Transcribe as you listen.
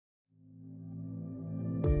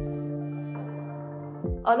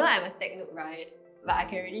Although I'm a tech noob, right? But I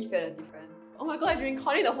can really feel the difference. Oh my god, I've been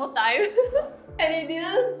recording the whole time! And it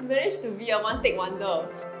didn't manage to be a one-take wonder.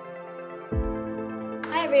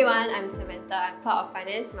 Hi everyone, I'm Samantha. I'm part of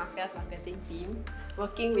Finance Mafia's marketing team,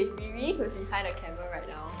 working with Riri, who's behind the camera right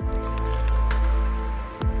now.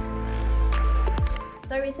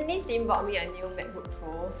 So recently, Tim bought me a new MacBook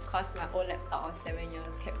Pro because my old laptop of 7 years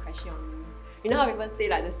kept crashing on me. You know how people say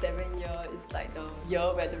like the 7 year is like the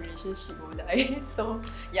year where the relationship will die. So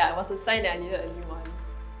yeah, it was a sign that I needed a new one.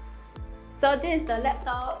 So this is the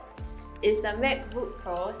laptop. It's the MacBook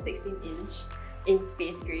Pro 16-inch in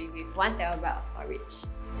space grey with 1TB of storage.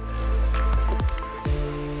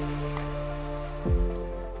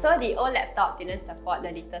 So the old laptop didn't support the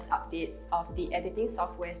latest updates of the editing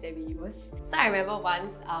softwares that we use. So I remember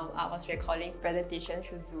once I was recording presentation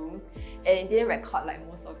through Zoom and it didn't record like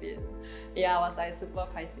most of it. Yeah, it was like super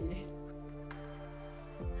pricey.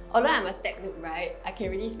 Although I'm a tech noob, right, I can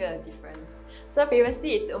really feel the difference. So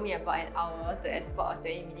previously it took me about an hour to export a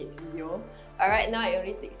 20 minutes video, but right now it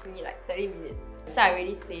only takes me like 30 minutes. So I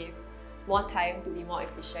really save more time to be more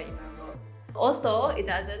efficient in my work. Also, it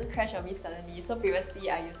doesn't crash on me suddenly. So previously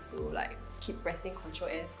I used to like keep pressing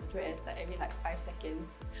Ctrl+S like every like 5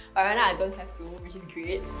 seconds. But right now I don't have to, which is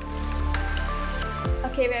great.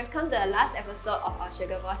 Okay, we have come to the last episode of our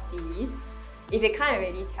Sugar Boss series. If you can't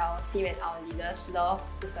already tell, Tim and our leaders love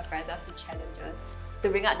to surprise us with challenges to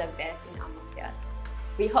bring out the best in our mafias.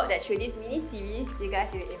 We hope that through this mini-series, you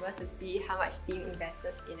guys will be able to see how much Tim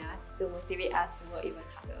invests in us to motivate us to work even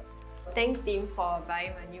harder. Thanks Tim for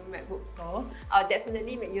buying my new MacBook Pro. I'll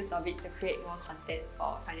definitely make use of it to create more content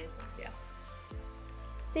for Finance Mafia.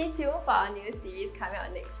 Stay tuned for our new series coming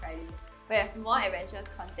out next Friday. We have more adventurous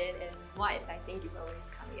content and more exciting giveaways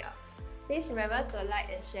coming up. Please remember to like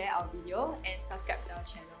and share our video and subscribe to our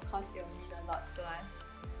channel because it will mean a lot to us.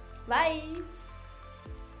 Bye!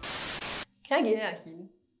 Can I give you a hint?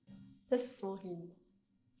 Just a small hint.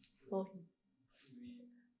 Small hint.